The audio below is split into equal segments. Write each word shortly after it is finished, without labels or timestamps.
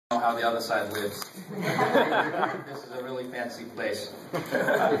how the other side lives. This is a really fancy place.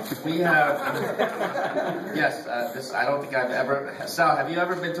 We have, yes, this, I don't think I've ever, Sal, have you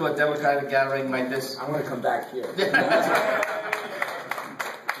ever been to a Democratic gathering like this? I want to come back here.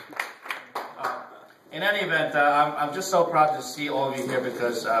 In any event, I'm just so proud to see all of you here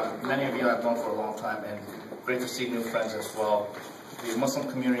because many of you I've known for a long time, and great to see new friends as well. The Muslim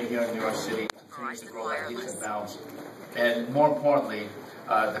community here in New York City continues to grow by leaps and bounds. And more importantly,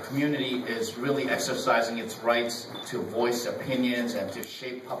 the community is really exercising its rights to voice opinions and to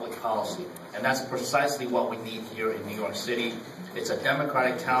shape public policy. And that's precisely what we need here in New York City. It's a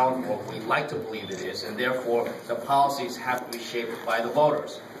democratic town, or we like to believe it is, and therefore the policies have to be shaped by the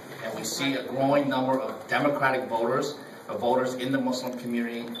voters. And we see a growing number of Democratic voters, voters in the Muslim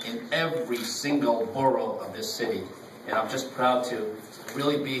community in every single borough of this city. And I'm just proud to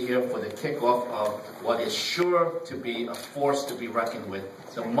really be here for the kickoff of what is sure to be a force to be reckoned with,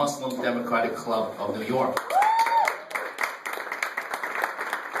 the Muslim Democratic Club of New York.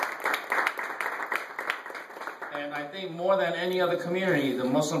 And I think more than any other community, the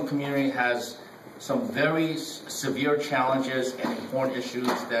Muslim community has some very severe challenges and important issues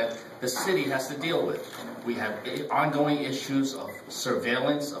that the city has to deal with. We have ongoing issues of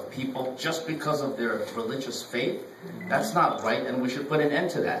surveillance of people just because of their religious faith. That's not right, and we should put an end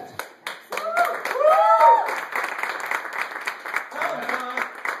to that. We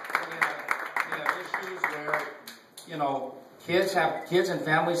have issues where, you know, kids and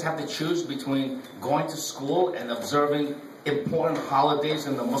families have to choose between going to school and observing important holidays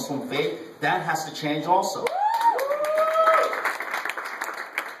in the Muslim faith. That has to change also.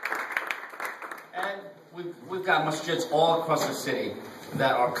 And we've got masjids all across the city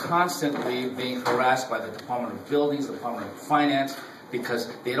that are constantly being harassed by the Department of Buildings, the Department of Finance,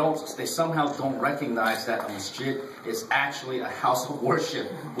 because they somehow don't recognize that a masjid is actually a house of worship.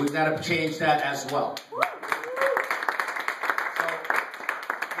 We've got to change that as well.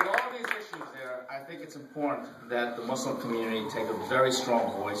 I think it's important that the Muslim community take a very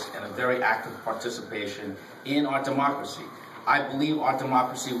strong voice and a very active participation in our democracy. I believe our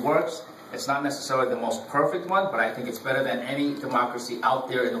democracy works. It's not necessarily the most perfect one, but I think it's better than any democracy out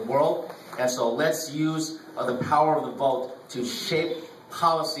there in the world. And so let's use the power of the vote to shape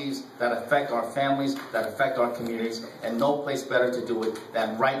policies that affect our families, that affect our communities, and no place better to do it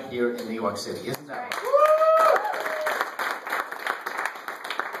than right here in New York City. Isn't that right?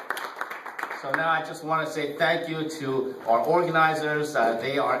 So now I just want to say thank you to our organizers.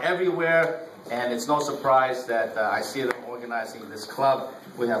 They are everywhere, and it's no surprise that I see them organizing this club.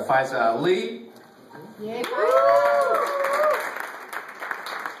 We have Faiza Ali, yeah.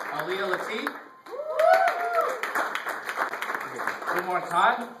 Aliyah Latif, Umar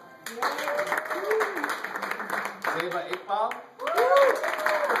Khan, Zeba Iqbal,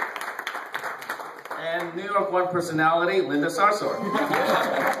 and New York One personality, Linda Sarsour.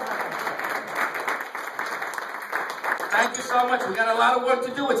 Thank you so much. We got a lot of work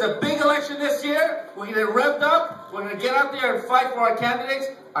to do. It's a big election this year. We're going to get revved up. We're going to get out there and fight for our candidates.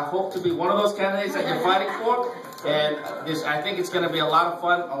 I hope to be one of those candidates that you're fighting for. And I think it's going to be a lot of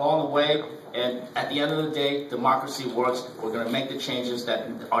fun along the way. And at the end of the day, democracy works. We're going to make the changes that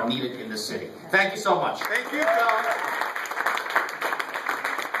are needed in this city. Thank you so much. Thank you, John.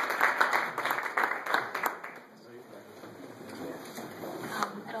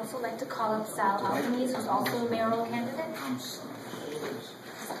 I'd also like to call up Sal Albanese, who's also a mayoral candidate.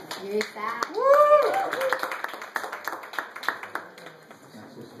 Here's that.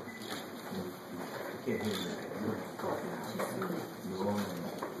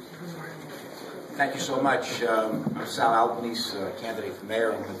 Thank you so much. I'm Sal Albanese, candidate for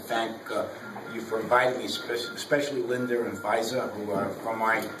mayor. I want to thank you for inviting me, especially Linda and Faiza, who are from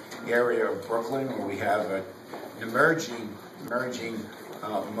my area of Brooklyn, where we have an emerging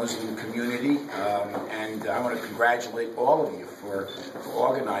Muslim community, and I want to congratulate all of you for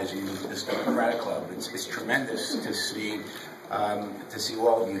organizing this Democratic Club. It's tremendous to see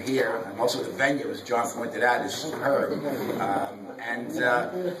all of you here, and also the venue, as John pointed out, is superb.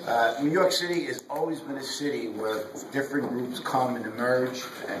 New York City has always been a city where different groups come and emerge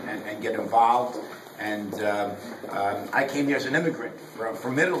and get involved. And I came here as an immigrant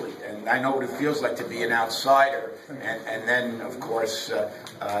from Italy, and I know what it feels like to be an outsider. And then, of course,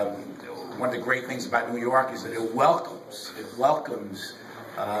 one of the great things about New York is that it welcomes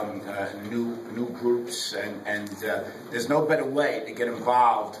new groups, and there's no better way to get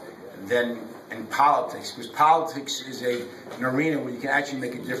involved than in politics, because politics is an arena where you can actually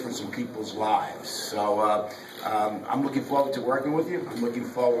make a difference in people's lives. So I'm looking forward to working with you. I'm looking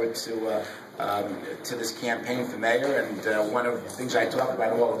forward to to this campaign for mayor. And one of the things I talk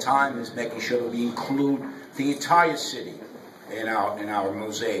about all the time is making sure that we include the entire city in our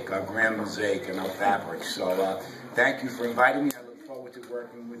mosaic, our grand mosaic, and our fabric. So thank you for inviting me. I look forward to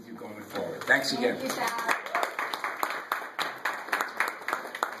working with you going forward. Thanks again. Thank you, Sal.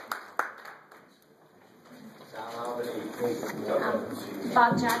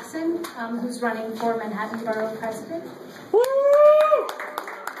 Bob Jackson, who's running for Manhattan Borough President. Woo!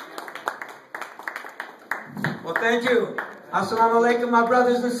 Well, thank you. Assalamu alaikum, my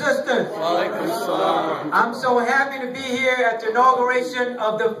brothers and sisters. I'm so happy to be here at the inauguration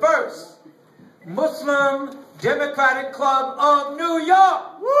of the first Muslim Democratic Club of New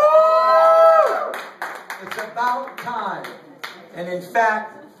York. Woo! It's about time. And in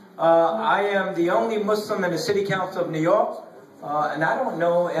fact, I am the only Muslim in the City Council of New York. And I don't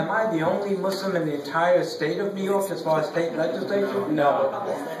know, am I the only Muslim in the entire state of New York as far as state legislature? No.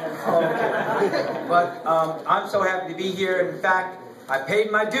 Okay. But I'm so happy to be here. In fact, I paid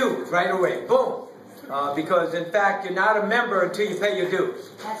my dues right away. Boom. Because in fact, you're not a member until you pay your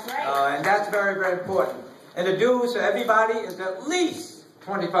dues. That's right. And that's very, very important. And the dues for everybody is at least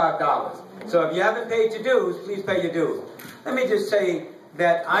 $25. So if you haven't paid your dues, please pay your dues. Let me just say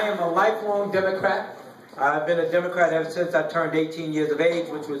that I am a lifelong Democrat. I've been a Democrat ever since I turned 18 years of age,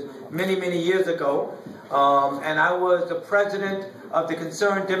 which was many, many years ago. And I was the president of the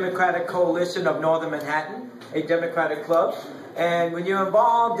Concerned Democratic Coalition of Northern Manhattan, a Democratic club. And when you're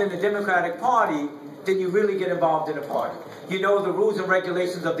involved in the Democratic Party, then you really get involved in the party. You know the rules and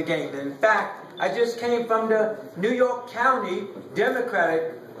regulations of the game. And in fact, I just came from the New York County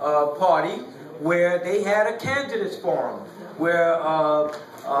Democratic Party, where they had a candidates forum, where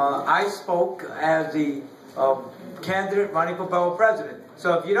I spoke as the candidate running for borough president.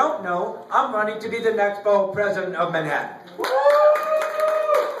 So if you don't know, I'm running to be the next borough president of Manhattan.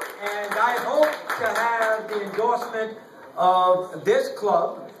 And I hope to have the endorsement of this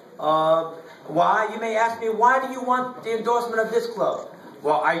club. Why? You may ask me, why do you want the endorsement of this club?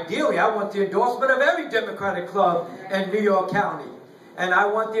 Well, ideally, I want the endorsement of every Democratic club in New York County. And I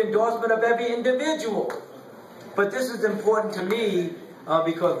want the endorsement of every individual. But this is important to me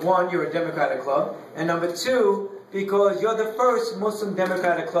because, one, you're a Democratic club, and number two, because you're the first Muslim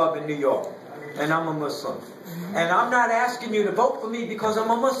Democratic club in New York, and I'm a Muslim. And I'm not asking you to vote for me because I'm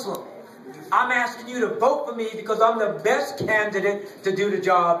a Muslim. I'm asking you to vote for me because I'm the best candidate to do the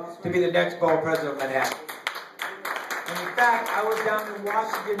job to be the next borough president of Manhattan. And in fact, I was down in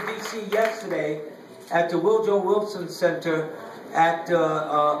Washington, D.C. yesterday at the Woodrow Wilson Center at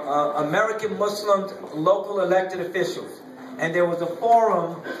American Muslim local elected officials. And there was a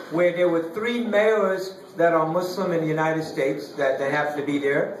forum where there were 3 mayors that are Muslim in the United States that happened to be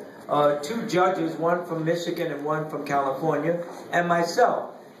there, 2 judges, one from Michigan and one from California, and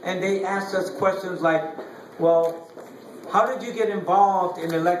myself. And they asked us questions like, well, how did you get involved in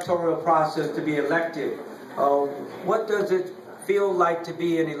the electoral process to be elected? What does it feel like to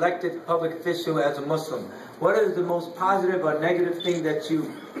be an elected public official as a Muslim? What is the most positive or negative thing that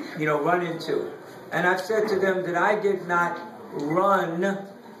you run into? And I said to them that I did not run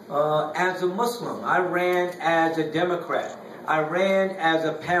as a Muslim. I ran as a Democrat. I ran as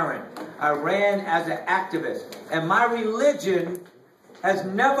a parent. I ran as an activist. And my religion has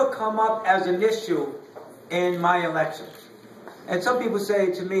never come up as an issue in my elections. And some people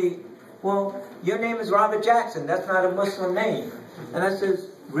say to me, well, your name is Robert Jackson. That's not a Muslim name. And I said,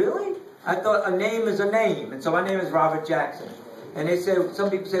 really? I thought a name is a name. And so my name is Robert Jackson. And they say, some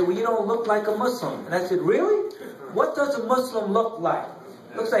people say, well, you don't look like a Muslim. And I said, really? What does a Muslim look like?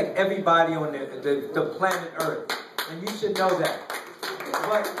 Looks like everybody on the planet Earth. And you should know that.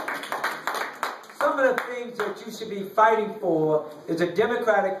 But some of the things that you should be fighting for is the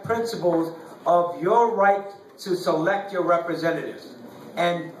democratic principles of your right to select your representatives.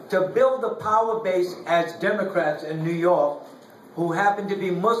 And to build a power base as Democrats in New York who happen to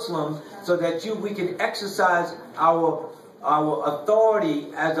be Muslim so that we can exercise our authority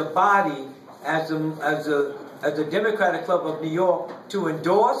as a body, as a Democratic Club of New York, to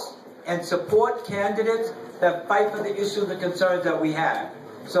endorse and support candidates that fight for the issues and concerns that we have.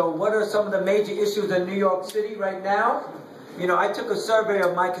 So what are some of the major issues in New York City right now? I took a survey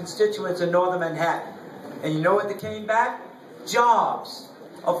of my constituents in Northern Manhattan. And you know what they came back? Jobs,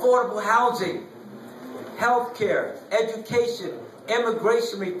 affordable housing, health care, education,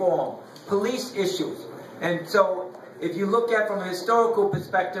 immigration reform, police issues. And so if you look at from a historical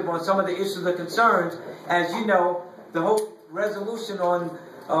perspective on some of the issues and concerns, as you know, the whole resolution on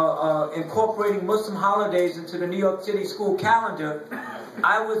incorporating Muslim holidays into the New York City school calendar,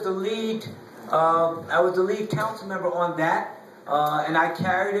 I was the lead council member on that. and I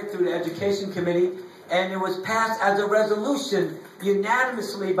carried it through the Education Committee, and it was passed as a resolution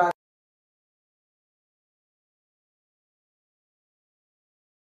unanimously by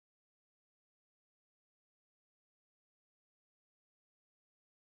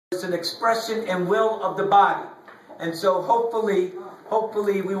an expression and will of the body. And so hopefully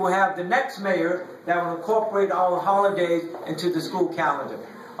we will have the next mayor that will incorporate all the holidays into the school calendar.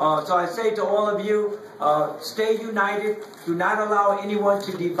 So I say to all of you, stay united. Do not allow anyone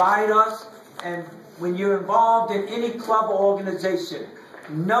to divide us. And when you're involved in any club or organization,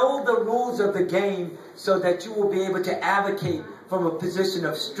 know the rules of the game so that you will be able to advocate from a position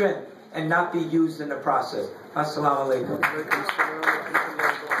of strength and not be used in the process. Assalamu alaikum.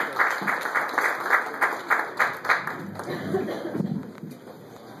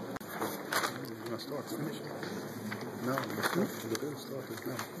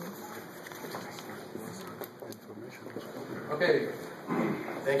 Okay,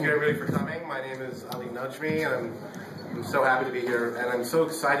 thank you everybody for coming. My name is Ali Najmi, and I'm so happy to be here, and I'm so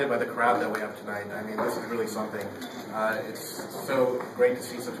excited by the crowd that we have tonight. I mean, this is really something. It's so great to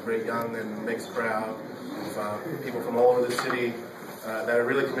see such a great young and mixed crowd of people from all over the city that are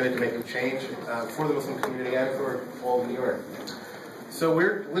really committed to making change for the Muslim community and for all of New York. So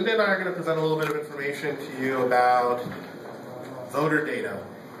Linda and I are going to present a little bit of information to you about voter data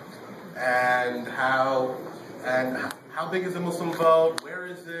and how big is the Muslim vote, where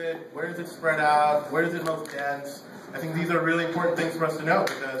is it spread out, where is it most dense. I think these are really important things for us to know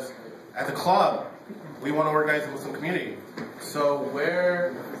because as a club, we want to organize the Muslim community. So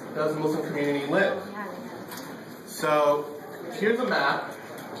where does the Muslim community live? So here's a map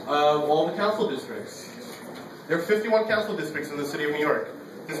of all the council districts. There are 51 council districts in the city of New York.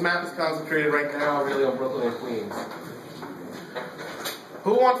 This map is concentrated right now really on Brooklyn and Queens.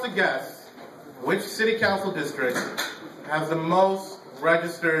 Who wants to guess which city council district has the most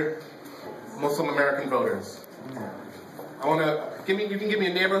registered Muslim American voters? You can give me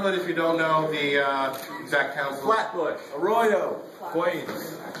a neighborhood if you don't know the exact council. Flatbush, Arroyo,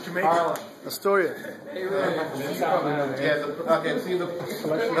 Queens, Harlem, Astoria. Okay, see, there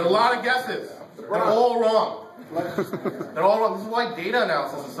are a lot of guesses. They're all wrong. They're all wrong. This is why data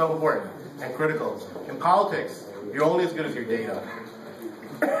analysis is so important and critical. In politics, you're only as good as your data.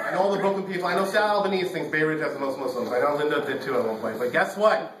 I know all the Brooklyn people. I know Sal Albanese thinks Bay Ridge has the most Muslims. I know Linda did too at one point. But guess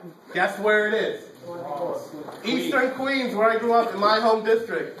what? Guess where it is? Eastern Queens, where I grew up in my home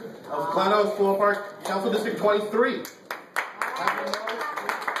district of Glen Oaks, Floral Park, Council District 23.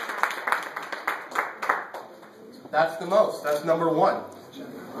 That's the most. That's number one.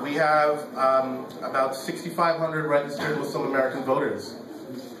 We have about 6,500 registered Muslim American voters,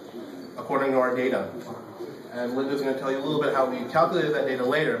 according to our data. And Linda's going to tell you a little bit how we calculated that data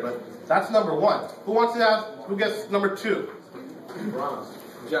later, but that's number one. Who gets number two?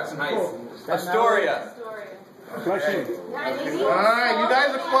 Jackson Heights, Astoria. Okay. Alright, you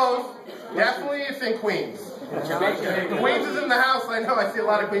guys are close. Definitely it's in Queens. Queens is in the house, I know, I see a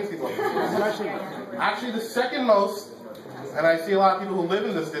lot of Queens people. Actually, the second most, and I see a lot of people who live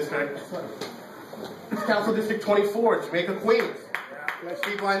in this district, is Council District 24, Jamaica, Queens.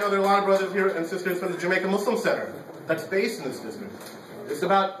 People, I know there are a lot of brothers here and sisters from the Jamaica Muslim Center that's based in this district. It's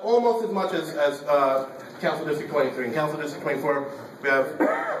about almost as much as Council District 23. In Council District 24, we have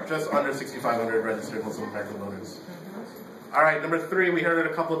just under 6,500 registered Muslim American voters. All right, number three, we heard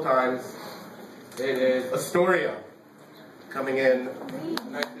it a couple of times. It is Astoria coming in.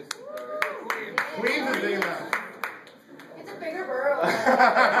 Queens is big enough. It's a bigger borough.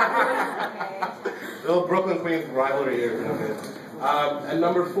 Little Brooklyn Queens rivalry here. And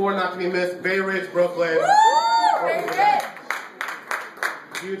number four, not to be missed, Bay Ridge, Brooklyn. Woo! Bay Ridge!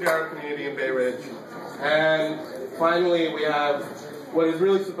 Huge Arab community in Bay Ridge. And finally, we have what is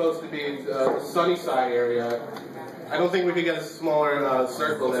really supposed to be the Sunnyside area. I don't think we could get a smaller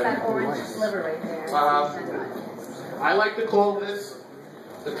circle there. That orange sliver right there. I like to call this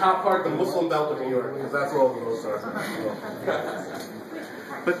the top part, the Muslim belt of New York, because that's where all the votes are.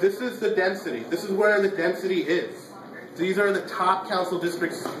 But this is the density. This is where the density is. These are the top council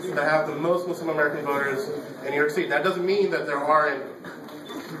districts that have the most Muslim American voters in New York City. That doesn't mean that there aren't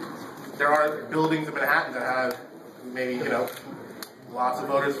buildings in Manhattan that have maybe, lots of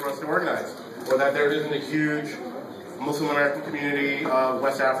voters for us to organize. Or that there isn't a huge Muslim American community of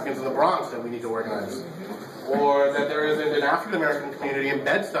West Africans in the Bronx that we need to organize. Or that there isn't an African American community in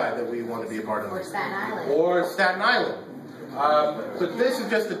Bed-Stuy that we want to be a part of. Or Staten Island. But this is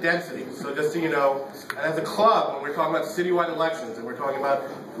just the density. So just so you know, and as a club, when we're talking about citywide elections and we're talking about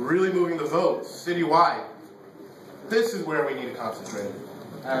really moving the vote citywide, this is where we need to concentrate.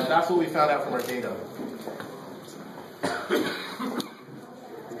 And that's what we found out from our data.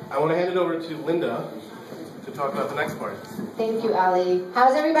 I want to hand it over to Linda to talk about the next part. Thank you, Ali.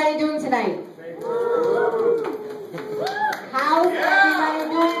 How's everybody doing tonight? How's everybody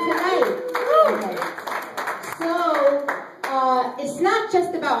doing tonight? Okay. So, it's not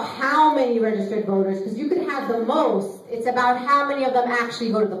just about how many registered voters, because you could have the most. It's about how many of them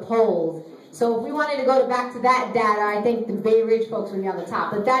actually go to the polls. So if we wanted to go back to that data, I think the Bay Ridge folks would be on the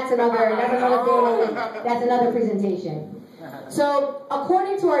top. But that's another presentation. So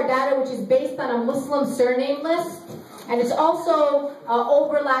according to our data, which is based on a Muslim surname list, and it's also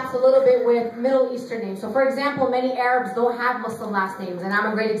overlaps a little bit with Middle Eastern names. So for example, many Arabs don't have Muslim last names, and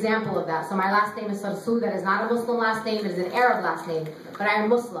I'm a great example of that. So my last name is Sarsoud, that is not a Muslim last name, it is an Arab last name, but I am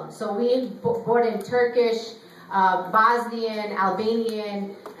Muslim. So we brought in Turkish, Bosnian,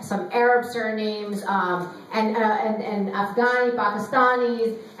 Albanian, some Arab surnames, and Afghani,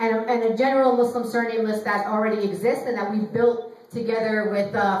 Pakistanis, and a general Muslim surname list that already exists and that we've built together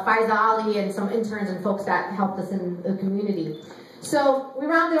with Faiza Ali and some interns and folks that helped us in the community. So we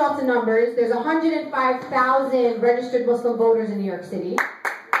rounded off the numbers. There's 105,000 registered Muslim voters in New York City.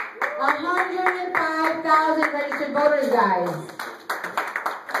 105,000 registered voters, guys.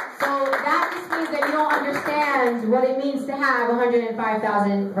 So that just means that you don't understand what it means to have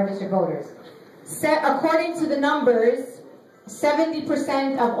 105,000 registered voters. According to the numbers,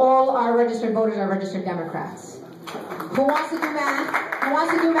 70% of all our registered voters are registered Democrats. Who wants to do math? Who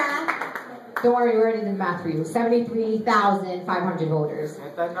wants to do math? Don't worry, we already did math for you. 73,500 voters.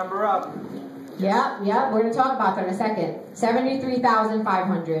 Get that number up. Yeah, we're going to talk about that in a second.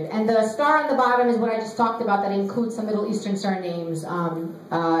 73,500. And the star on the bottom is what I just talked about, that includes some Middle Eastern surnames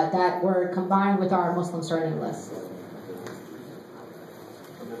that were combined with our Muslim surname list.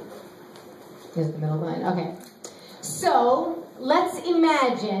 Here's the middle line. Okay. So, let's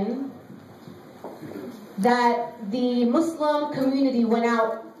imagine that the Muslim community went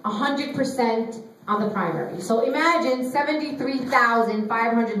out 100% on the primary. So imagine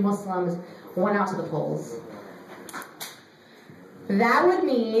 73,500 Muslims went out to the polls. That would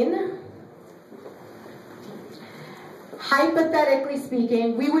mean, hypothetically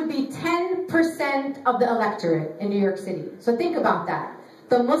speaking, we would be 10% of the electorate in New York City. So think about that.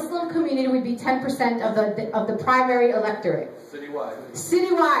 The Muslim community would be 10% of the primary electorate. Citywide.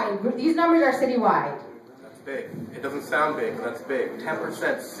 Citywide. These numbers are citywide. Big. It doesn't sound big, but that's big.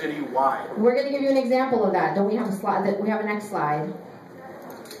 10% citywide. We're going to give you an example of that. Don't we have a slide? We have a next slide.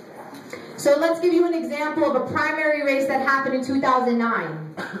 So let's give you an example of a primary race that happened in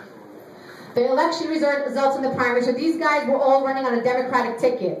 2009. The election results in the primary. So these guys were all running on a Democratic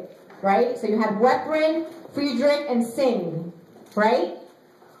ticket, right? So you had Weprin, Friedrich, and Singh, right?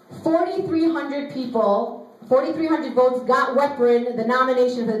 4,300 people, 4,300 votes got Weprin the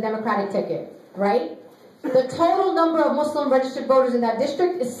nomination for the Democratic ticket, right? The total number of Muslim registered voters in that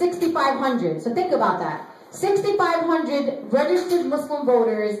district is 6,500. So think about that. 6,500 registered Muslim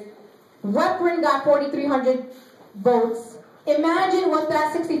voters. Weprin got 4,300 votes. Imagine what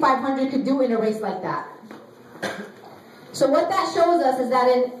that 6,500 could do in a race like that. So what that shows us is that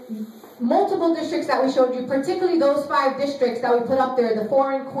in multiple districts that we showed you, particularly those 5 districts that we put up there, the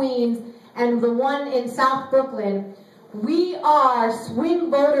 4 in Queens and the 1 in South Brooklyn, we are swing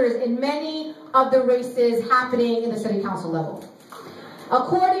voters in many of the races happening in the city council level.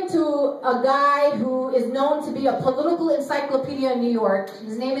 According to a guy who is known to be a political encyclopedia in New York,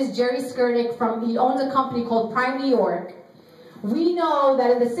 his name is Jerry Skurnick, he owns a company called Prime New York. We know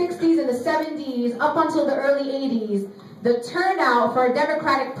that in the 60s and the 70s, up until the early 80s, the turnout for a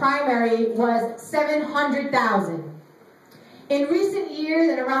Democratic primary was 700,000. In recent years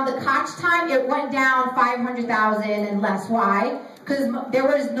and around the Koch time, it went down 500,000 and less. Why? Because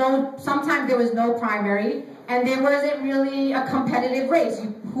sometimes there was no primary, and there wasn't really a competitive race.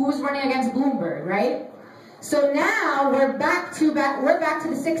 Who was running against Bloomberg, right? So now we're back to the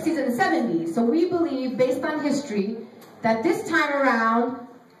 60s and the 70s. So we believe, based on history, that this time around,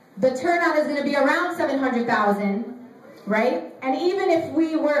 the turnout is going to be around 700,000, right? And even if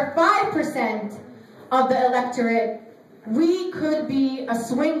we were 5% of the electorate, we could be a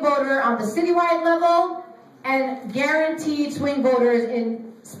swing voter on the citywide level and guaranteed swing voters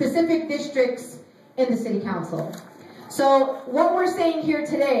in specific districts in the city council. So what we're saying here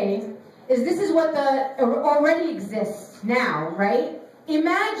today is this is what already exists now, right?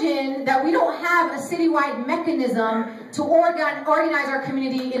 Imagine that we don't have a citywide mechanism to organize our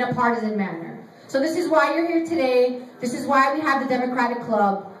community in a partisan manner. So this is why you're here today. This is why we have the Democratic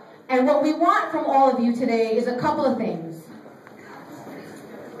Club. And what we want from all of you today is a couple of things.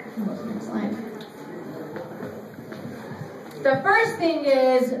 Next slide. The first thing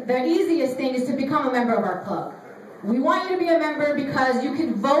is, the easiest thing is to become a member of our club. We want you to be a member because you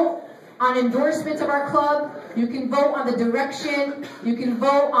can vote on endorsements of our club, you can vote on the direction, you can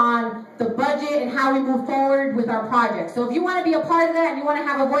vote on the budget and how we move forward with our projects. So if you want to be a part of that and you want to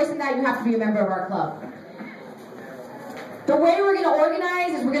have a voice in that, you have to be a member of our club. The way we're going to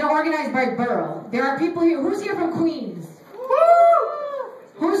organize is we're going to organize by borough. There are people here. Who's here from Queens?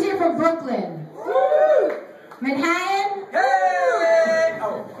 Who's here from Brooklyn? Manhattan? Hey!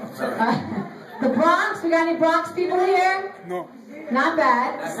 Oh, I'm sorry. The Bronx? We got any Bronx people here? No. Not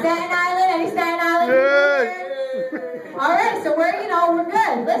bad. Staten Island? Any Staten Island people here? All right, so we're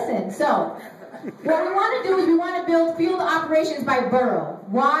good. Listen, so what we want to do is we want to build field operations by borough.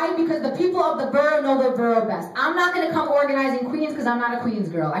 Why? Because the people of the borough know their borough best. I'm not going to come organizing Queens because I'm not a Queens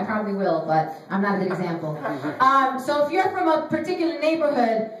girl. I probably will, but I'm not a good example. So if you're from a particular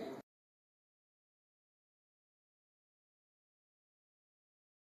neighborhood,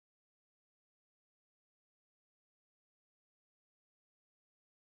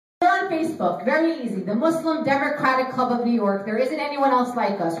 Facebook, very easy. The Muslim Democratic Club of New York. There isn't anyone else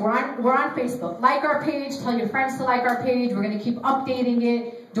like us. We're on Facebook. Like our page. Tell your friends to like our page. We're going to keep updating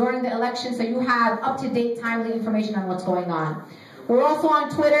it during the election so you have up-to-date, timely information on what's going on. We're also on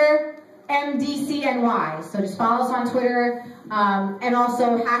Twitter, MDCNY. So just follow us on Twitter, and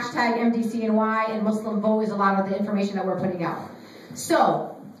also hashtag MDCNY and Muslim Vote is a lot of the information that we're putting out.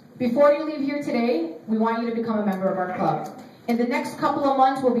 So before you leave here today, we want you to become a member of our club. In the next couple of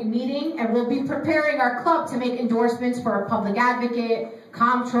months, we'll be meeting and we'll be preparing our club to make endorsements for our public advocate,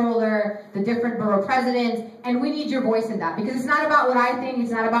 comptroller, the different borough presidents, and we need your voice in that because it's not about what I think,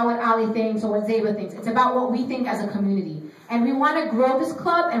 it's not about what Ali thinks or what Zeba thinks, it's about what we think as a community. And we want to grow this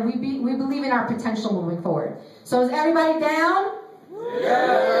club and we believe in our potential moving forward. So is everybody down?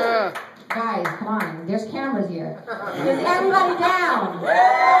 Yeah! Guys, come on, there's cameras here. Is everybody down?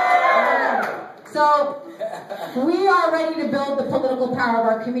 Yeah! So, we are ready to build the political power of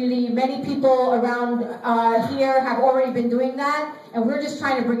our community. Many people around here have already been doing that, and we're just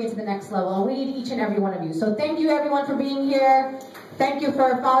trying to bring it to the next level. And we need each and every one of you. So thank you everyone for being here. Thank you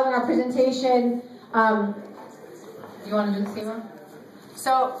for following our presentation. You want to do the same one?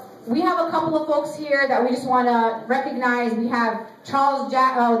 So we have a couple of folks here that we just want to recognize. We have Charles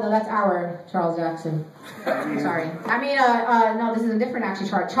oh no, that's our Charles Jackson. Sorry. I mean, no, this is a different actually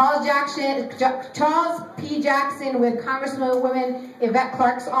chart. Charles P. Jackson with Congresswoman Yvette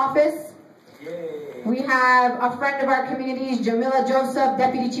Clarke's office. Yay. We have a friend of our communities, Jamila Joseph,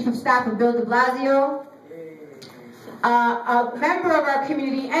 Deputy Chief of Staff of Bill de Blasio. A member of our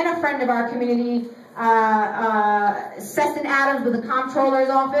community and a friend of our community, Sesson Adams with the Comptroller's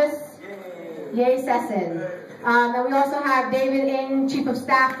office. Yay, Sesson. And we also have David Ng, Chief of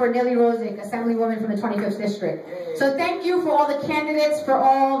Staff for Nellie Rosick, Assemblywoman from the 25th District. So thank you for all the candidates, for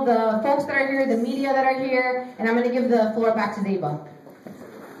all the folks that are here, the media that are here, and I'm going to give the floor back to Zeba.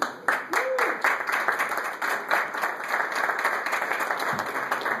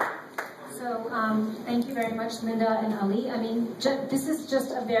 Thank you very much, Linda and Ali. I mean, this is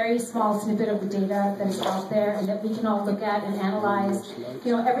just a very small snippet of the data that is out there and that we can all look at and analyze.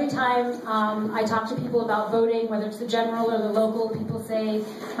 You know, every time I talk to people about voting, whether it's the general or the local, people say,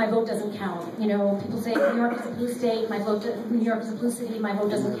 my vote doesn't count. You know, people say, New York is a blue state, New York is a blue city, my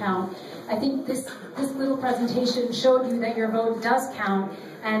vote doesn't count. I think this little presentation showed you that your vote does count.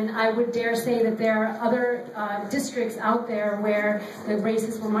 And I would dare say that there are other districts out there where the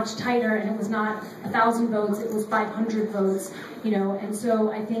races were much tighter and it was not 1,000 votes, it was 500 votes, you know. And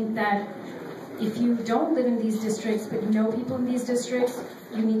so I think that if you don't live in these districts, but you know people in these districts,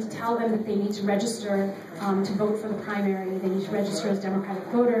 you need to tell them that they need to register to vote for the primary, they need to register as Democratic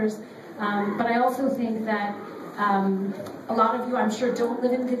voters. But I also think that a lot of you, I'm sure, don't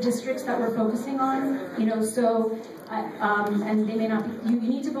live in the districts that we're focusing on, you know, so, and they may not be, you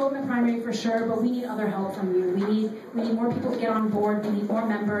need to vote in the primary for sure, but we need other help from you. We need more people to get on board, we need more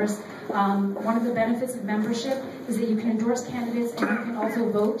members. One of the benefits of membership is that you can endorse candidates and you can also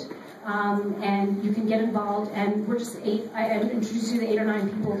vote, and you can get involved, and we're just I introduced you to the 8 or 9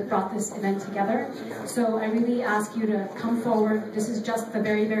 people that brought this event together. So I really ask you to come forward. This is just the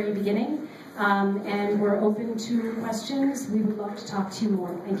very, very beginning. And we're open to questions. We would love to talk to you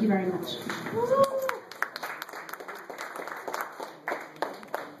more. Thank you very much.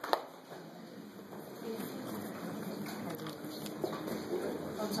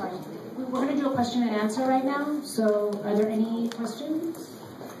 I'm sorry. We're going to do a question and answer right now. So are there any questions?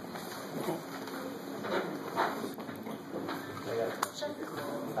 Okay.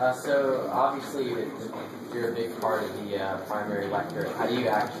 So obviously you're a big part of the primary electorate. How do you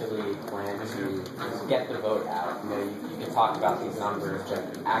actually plan to get the vote out? You know, you can talk about these numbers, but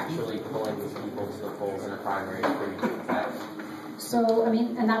actually pulling these people to the polls in a primary is pretty big task. So, I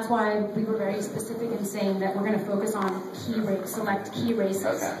mean, and that's why we were very specific in saying that we're going to focus on select key races.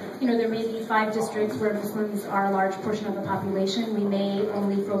 Okay. You know, there may be 5 districts where Muslims are a large portion of the population. We may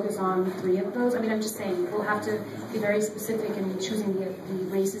only focus on 3 of those. I mean, I'm just saying we'll have to be very specific in choosing the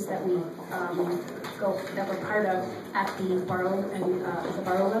races that we that we're part of at the borough and at the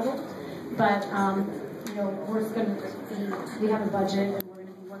borough level. But you know, we have a budget.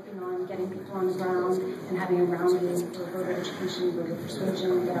 On getting people on the ground and having a ground meeting for voter education, voter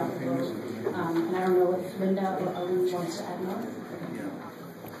persuasion, get out the vote. And I don't know if Linda or Ali wants to add more.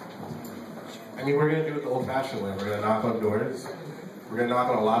 I mean, we're going to do it the old-fashioned way. We're going to knock on doors. We're going to knock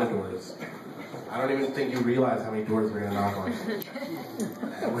on a lot of doors. I don't even think you realize how many doors we're going to knock on.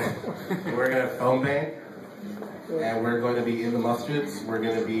 We're going to phone bank, and we're going to be in the masjids. We're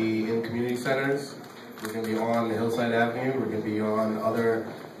going to be in community centers. We're going to be on the Hillside Avenue. We're going to be on other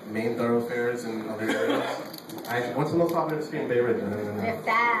main thoroughfares in other areas. What's the most popular street in Bay Ridge? Fifth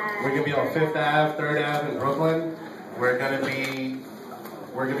Ave. We're going to be on 5th Ave, 3rd Ave in Brooklyn. We're going to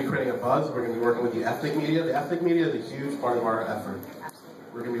be creating a buzz. We're going to be working with the ethnic media. The ethnic media is a huge part of our effort.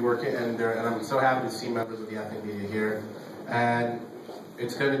 We're going to be working, and I'm so happy to see members of the ethnic media here. And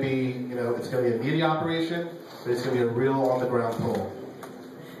it's going to be, you know, it's going to be a media operation, but it's going to be a real on-the-ground pull.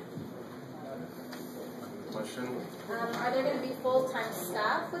 Question? Are there going to be full-time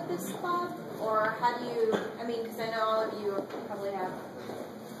staff with this club? Or how do you, I mean, because I know all of you probably have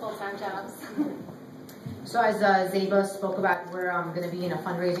full-time jobs. So as Zeba spoke about, we're going to be in a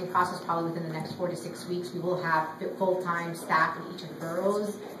fundraising process probably within the next 4 to 6 weeks. We will have full-time staff in each of the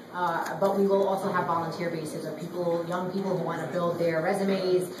boroughs, but we will also have volunteer bases of people, young people who want to build their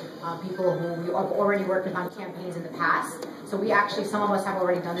resumes, people who we have already worked with on campaigns in the past. So we actually, some of us have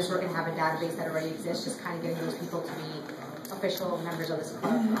already done this work and have a database that already exists, just kind of getting those people to be official members of this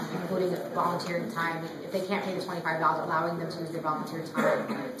club, including volunteering time. If they can't pay the $25, allowing them to use their volunteer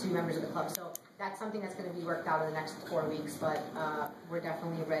time to be members of the club. So that's something that's going to be worked out in the next 4 weeks, but we're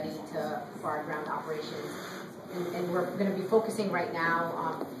definitely ready for our ground operations. And we're going to be focusing right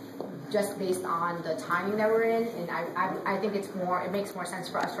now just based on the timing that we're in, and I think it makes more sense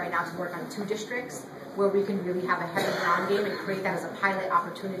for us right now to work on 2 districts where we can really have a heavy ground game and create that as a pilot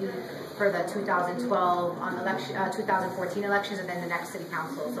opportunity for the 2012 2014 elections and then the next city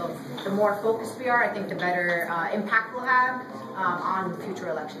council. So the more focused we are, I think the better impact we'll have on future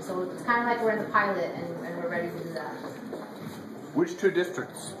elections. So it's kind of like we're in the pilot and we're ready to do that. Which 2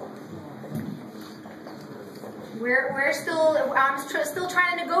 districts? We're still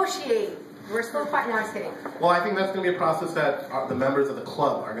trying to negotiate. We're still fighting. No, I'm just kidding. Well, I think that's going to be a process that the members of the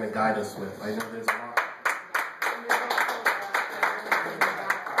club are going to guide us with. I know there's a lot.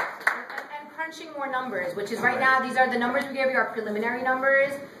 And crunching more numbers, which is right now, these are the numbers we gave you are preliminary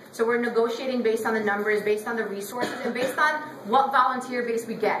numbers. So we're negotiating based on the numbers, based on the resources, and based on what volunteer base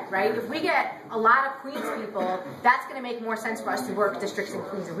we get, right? If we get a lot of Queens people, that's going to make more sense for us to work districts in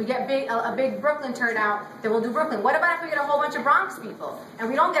Queens. If we get a big Brooklyn turnout, then we'll do Brooklyn. What about if we get a whole bunch of Bronx people, and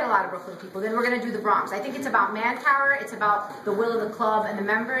we don't get a lot of Brooklyn people, then we're going to do the Bronx. I think it's about manpower, it's about the will of the club and the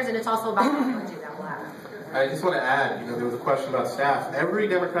members, and it's also about the budget that we'll have. I just want to add, there was a question about staff. Every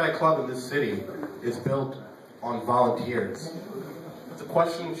Democratic club in this city is built on volunteers. The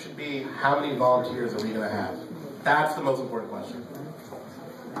question should be, how many volunteers are we going to have? That's the most important question.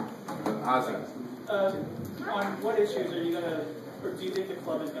 Ozzy. On what issues are you going to, or do you think the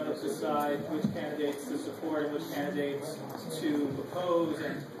club is going to decide which candidates to support and which candidates to oppose?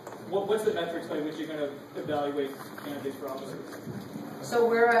 And what's the metrics by which you're going to evaluate candidates for office? So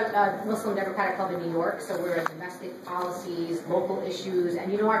we're a Muslim Democratic Club in New York, so we're a domestic policies, local issues,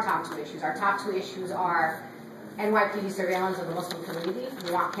 and you know our top 2 issues. Our top 2 issues are NYPD surveillance of the Muslim community.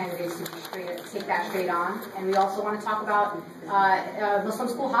 We want candidates to take that straight on. And we also want to talk about Muslim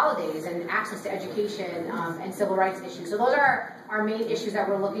school holidays and access to education and civil rights issues. So those are our main issues that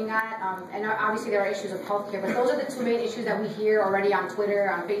we're looking at. And obviously there are issues of healthcare, but those are the 2 main issues that we hear already on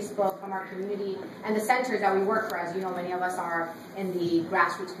Twitter, on Facebook, from our community, and the centers that we work for. As you know, many of us are in the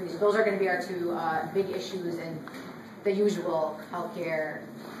grassroots community. So those are going to be our 2 big issues, and the usual healthcare,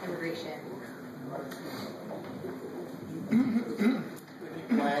 immigration.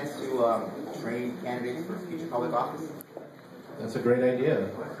 Plans to train candidates for future public office? That's a great idea.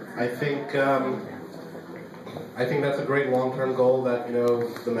 I think that's a great long-term goal that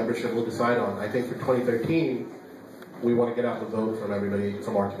the membership will decide on. I think for 2013, we want to get out the vote from everybody,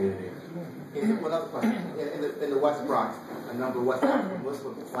 from our community. One other question. In the West Bronx, a number of West African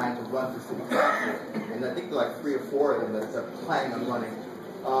Muslims plan to run for city council, and I think there are like 3 or 4 of them that are planning on running.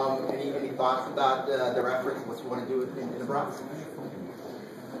 Any thoughts about their efforts and what you want to do in the Bronx?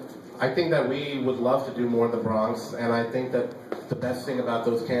 I think that we would love to do more in the Bronx, and I think that the best thing about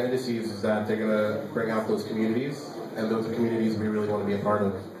those candidacies is that they're going to bring out those communities, and those are communities we really want to be a part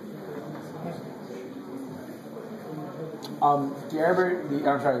of.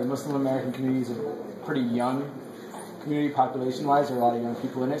 The Muslim American community is a pretty young community population-wise. There are a lot of young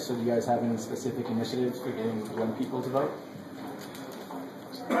people in it, so do you guys have any specific initiatives for getting young people to vote?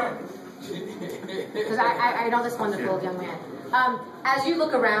 Because I know this wonderful young man. As you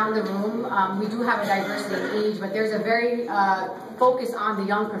look around the room, we do have a diversity in age, but there's a very focus on the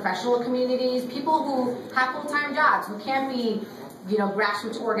young professional communities, people who have full-time jobs, who can't be,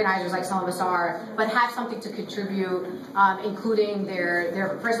 grassroots organizers like some of us are, but have something to contribute, including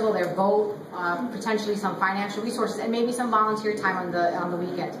their first of all, their vote, potentially some financial resources, and maybe some volunteer time on the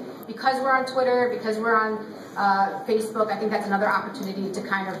weekend. Because we're on Twitter, because we're on Facebook, I think that's another opportunity to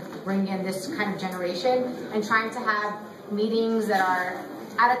kind of bring in this kind of generation and trying to have meetings that are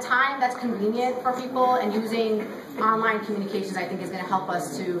at a time that's convenient for people, and using online communications, I think, is going to help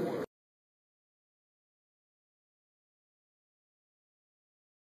us to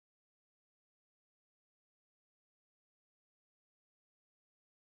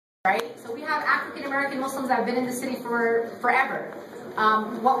right? So we have African American Muslims that have been in the city for forever.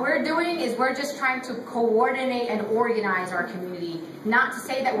 What we're doing is we're just trying to coordinate and organize our community. Not to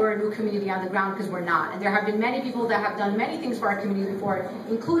say that we're a new community on the ground, because we're not. And there have been many people that have done many things for our community before,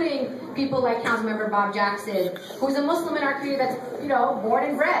 including people like Councilmember Bob Jackson, who's a Muslim in our community that's, born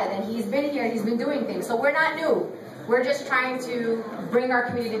and bred, and he's been here, he's been doing things. So we're not new. We're just trying to bring our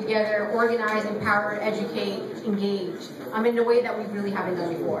community together, organize, empower, educate, engage, in a way that we really haven't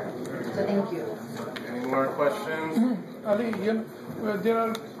done before. So thank you. Any more questions? Ali, there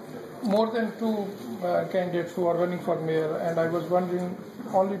are more than 2 candidates who are running for mayor, and I was wondering,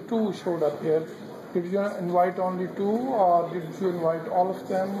 only 2 showed up here. Did you invite only 2, or did you invite all of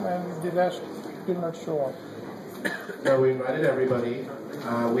them and the rest did not show up? No, we invited everybody.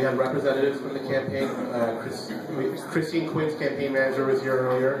 We had representatives from the campaign. Christine Quinn's campaign manager was here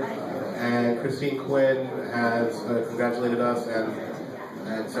earlier, and Christine Quinn has congratulated us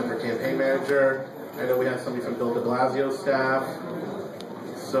and sent her campaign manager. I know we had somebody from Bill de Blasio's staff.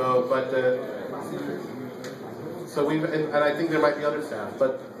 So, and I think there might be other staff,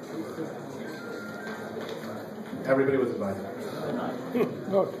 but everybody was invited.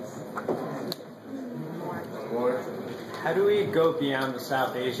 Good. More. How do we go beyond the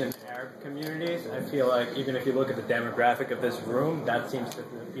South Asian Arab communities? I feel like even if you look at the demographic of this room, that seems to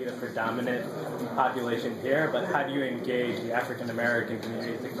be the predominant population here, but how do you engage the African American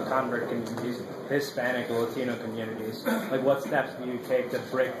communities, the convert communities, Hispanic, Latino communities? Like, what steps do you take to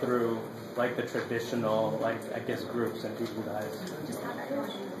break through, like, the traditional, groups and people guys?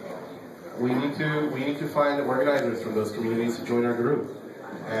 We need to find organizers from those communities to join our group.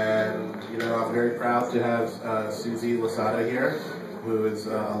 And, I'm very proud to have Susie Lasada here, who is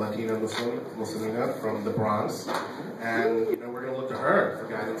a Latina Muslimina from the Bronx. And, we're going to look to her for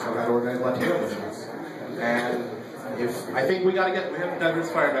guidance on how to organize Latino Muslims. And I think we have to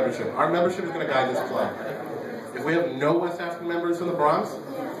diversify our membership. Our membership is going to guide this club. If we have no West African members from the Bronx,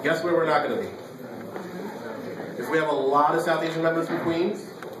 guess where we're not going to be? If we have a lot of South Asian members from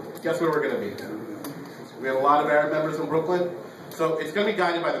Queens, guess where we're going to be? We have a lot of Arab members from Brooklyn. So it's going to be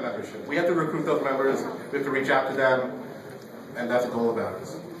guided by the membership. We have to recruit those members, we have to reach out to them, and that's a goal of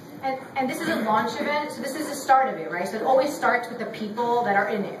ours. And this is a launch event, so this is the start of it, right? So it always starts with the people that are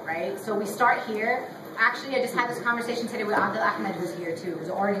in it, right? So we start here. Actually, I just had this conversation today with Adil Ahmed, who's here too, who's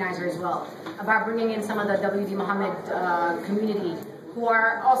an organizer as well, about bringing in some of the W.D. Muhammad community, who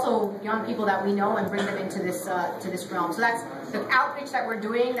are also young people that we know, and bring them into this realm. So that's the outreach that we're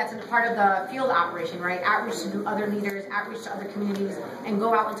doing. That's a part of the field operation, right? Outreach to other leaders, outreach to other communities, and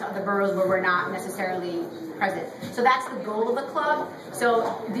go out into other boroughs where we're not necessarily present. So that's the goal of the club.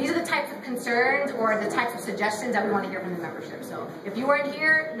 So these are the types of concerns or the types of suggestions that we want to hear from the membership. So if you weren't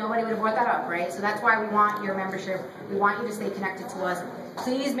here, nobody would have brought that up, right? So that's why we want your membership. We want you to stay connected to us.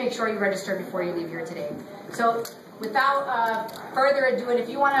 Please make sure you register before you leave here today. So without further ado, and if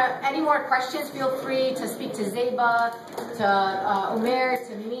you want any more questions, feel free to speak to Zeba, to Umair,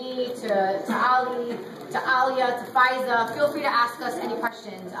 to me, to Ali, to Alia, to Faiza. Feel free to ask us any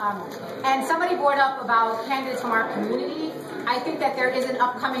questions. And somebody brought up about candidates from our community. I think that there is an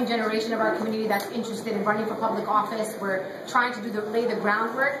upcoming generation of our community that's interested in running for public office. We're trying to lay the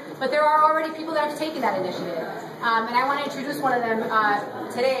groundwork, but there are already people that have taken that initiative. And I want to introduce one of them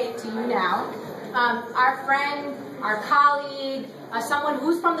today to you now. Our friend, our colleague, someone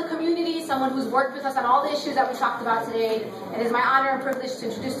who's from the community, someone who's worked with us on all the issues that we talked about today. It is my honor and privilege to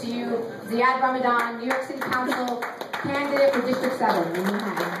introduce to you Zead Ramadan, New York City Council candidate for District 7 in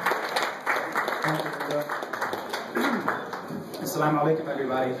Manhattan. Assalamu alaikum,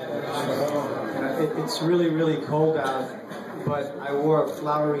 everybody. It's really, really cold out, but I wore a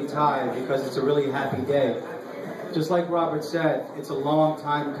flowery tie because it's a really happy day. Just like Robert said, it's a long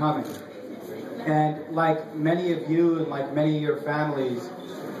time coming. And like many of you and like many of your families,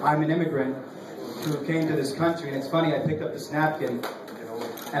 I'm an immigrant who came to this country. And it's funny, I picked up this napkin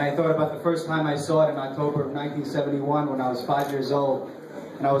and I thought about the first time I saw it in October of 1971 when I was 5 years old.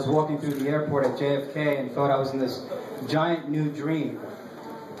 And I was walking through the airport at JFK and thought I was in this giant new dream.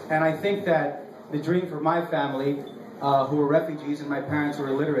 And I think that the dream for my family, who are refugees and my parents who are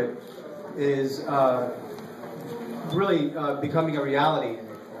illiterate, is really becoming a reality.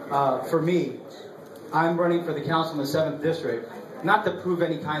 For me, I'm running for the council in the 7th District, not to prove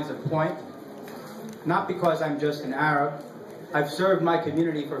any kinds of point, not because I'm just an Arab. I've served my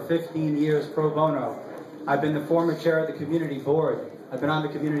community for 15 years pro bono. I've been the former chair of the community board. I've been on the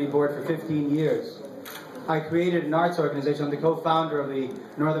community board for 15 years. I created an arts organization. I'm the co-founder of the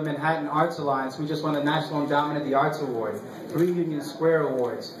Northern Manhattan Arts Alliance. We just won the National Endowment of the Arts Award, 3 Union Square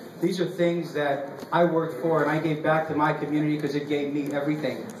Awards. These are things that I worked for and I gave back to my community because it gave me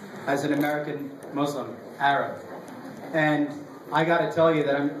everything as an American Muslim, Arab. And I got to tell you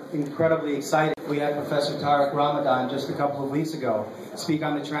that I'm incredibly excited. We had Professor Zead Ramadan just a couple of weeks ago speak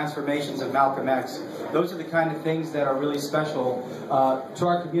on the transformations of Malcolm X. Those are the kind of things that are really special to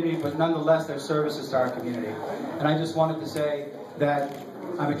our community, but nonetheless, they're services to our community. And I just wanted to say that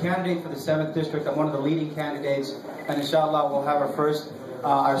I'm a candidate for the 7th District. I'm one of the leading candidates, and inshallah, we'll have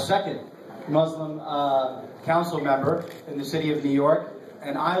our second Muslim council member in the city of New York.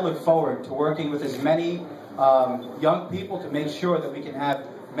 And I look forward to working with as many young people to make sure that we can have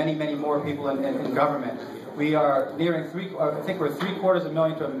many, many more people in government. We are nearing I think we're 750,000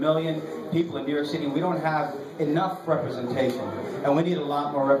 to 1 million people in New York City, and we don't have enough representation. And we need a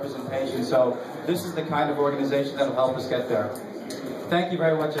lot more representation. So this is the kind of organization that will help us get there. Thank you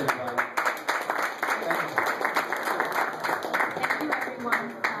very much, everybody. Thank you,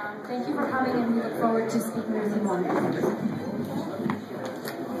 everyone. Thank you for coming, and we look forward to speaking with you more.